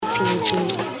King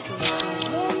Beats.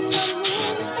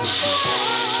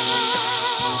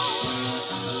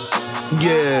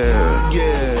 Yeah.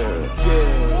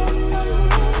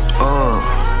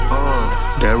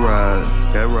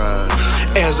 That ride.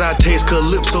 As I taste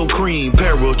Calypso cream,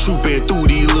 paratrooping through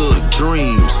these little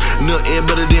dreams. Nothing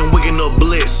better than waking up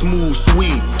blessed, smooth,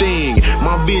 sweet thing.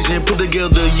 My vision put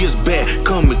together years back,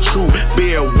 coming true.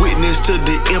 Bear witness to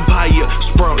the empire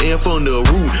sprouting from the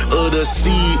root of the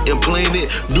seed and planet,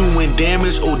 doing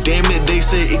damage. Oh damn it, they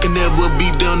say it can never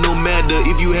be done, no matter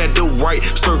if you had the right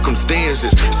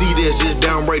circumstances. See, that's just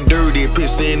downright dirty,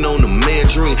 pissing on the man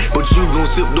dream. But you gon'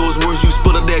 sip those words you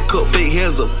spit out that cup. Fate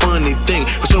has a funny thing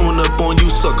showing up on you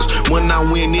suckers. When I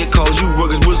win, it calls you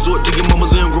ruggers. Resort to your mamas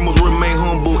and grandmas, remain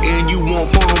humble, and you won't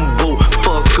fumble.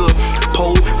 Fuck up,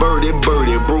 pole, birdie,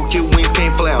 broke your wings,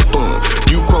 can't fly fun.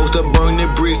 You crossed the burning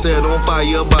bridge, set on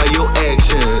fire by your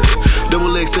actions.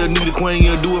 Double XL need a queen,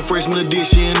 you do a freshman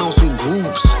edition on some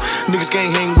groups. Niggas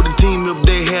can't hang with a team if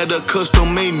they had a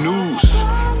custom made noose.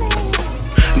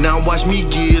 Now watch me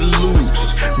get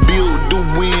loose, build the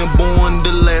wind, born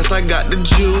the last, I got the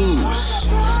juice.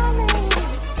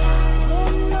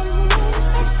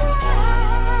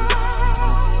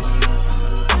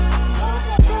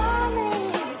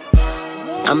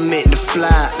 I'm meant to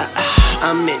fly,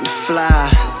 I'm meant to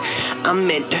fly. I'm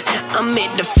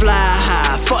meant to fly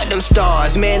high. Fuck them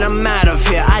stars, man, I'm out of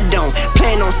here. I don't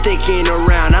plan on sticking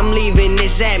around. I'm leaving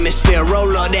this atmosphere.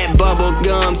 Roll up that bubble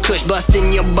gum, kush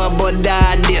busting your bubble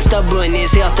die. This stubborn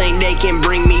as hell, think they can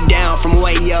bring me down from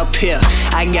way up here.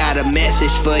 I got a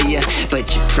message for you, but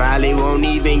you probably won't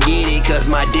even get it, cause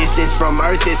my distance from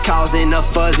Earth is causing a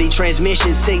fuzzy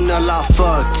transmission signal all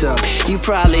fucked up. You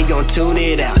probably gon' tune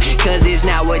it out, cause it's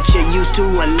not what you're used to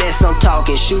unless I'm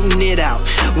talking shooting it out.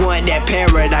 Want that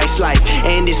paradise life,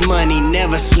 and this money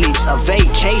never sleeps. A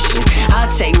vacation,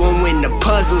 I'll take one when the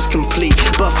puzzle's complete,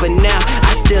 but for now,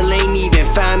 I still ain't even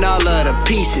found all of the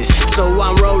pieces. So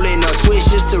I'm rolling up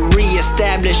switches to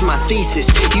re-establish my thesis.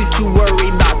 You too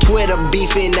worried about Twitter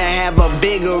beefing to have a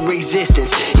bigger existence.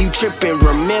 You tripping,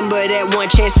 remember that one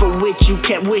chance for which you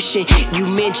kept wishing. You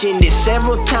mentioned it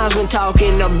several times when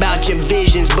talking about your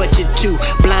visions, but you're too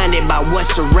blinded by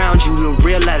what's around you to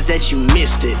realize that you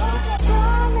missed it.